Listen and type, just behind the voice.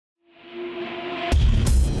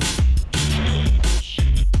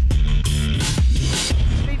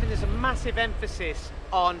massive emphasis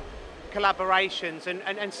on collaborations,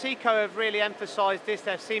 and SECO have really emphasised this.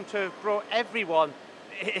 They seem to have brought everyone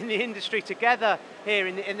in the industry together here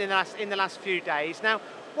in the last few days. Now,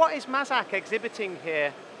 what is Mazak exhibiting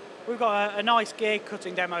here? We've got a nice gear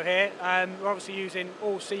cutting demo here. We're obviously using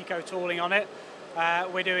all SECO tooling on it.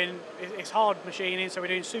 It's hard machining, so we're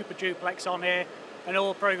doing super duplex on here, and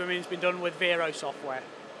all programming has been done with Vero software.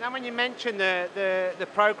 Now, when you mention the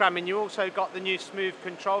programming, you also got the new smooth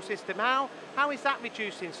control system. How is that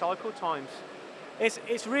reducing cycle times?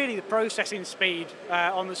 It's really the processing speed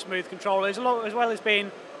on the smooth controller, as well as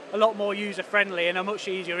being a lot more user-friendly and a much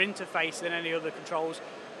easier interface than any other controls.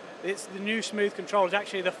 It's the new smooth control is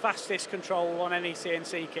actually the fastest control on any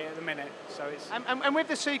CNC kit at the minute. So it's and with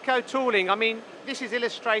the SECO tooling, I mean, this is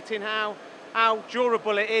illustrating how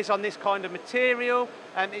durable it is on this kind of material,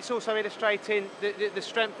 and it's also illustrating the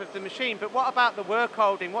strength of the machine. But what about the work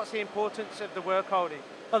holding? What's the importance of the work holding?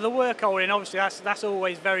 Well, the work holding, obviously, that's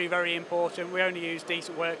always very, very important. We only use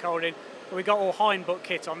decent work holding. We've got all Hindbutt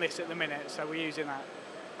kit on this at the minute, so we're using that.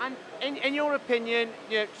 And in your opinion,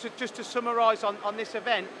 just to summarise on this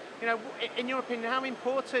event, in your opinion, how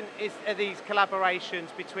important are these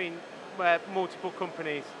collaborations between multiple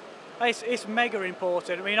companies? It's mega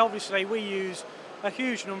important. I mean, obviously, we use a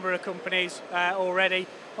huge number of companies already,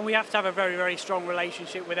 and we have to have a very, very strong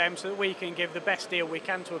relationship with them so that we can give the best deal we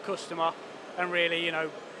can to a customer and really,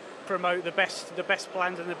 promote the best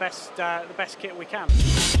plans and the best kit we can.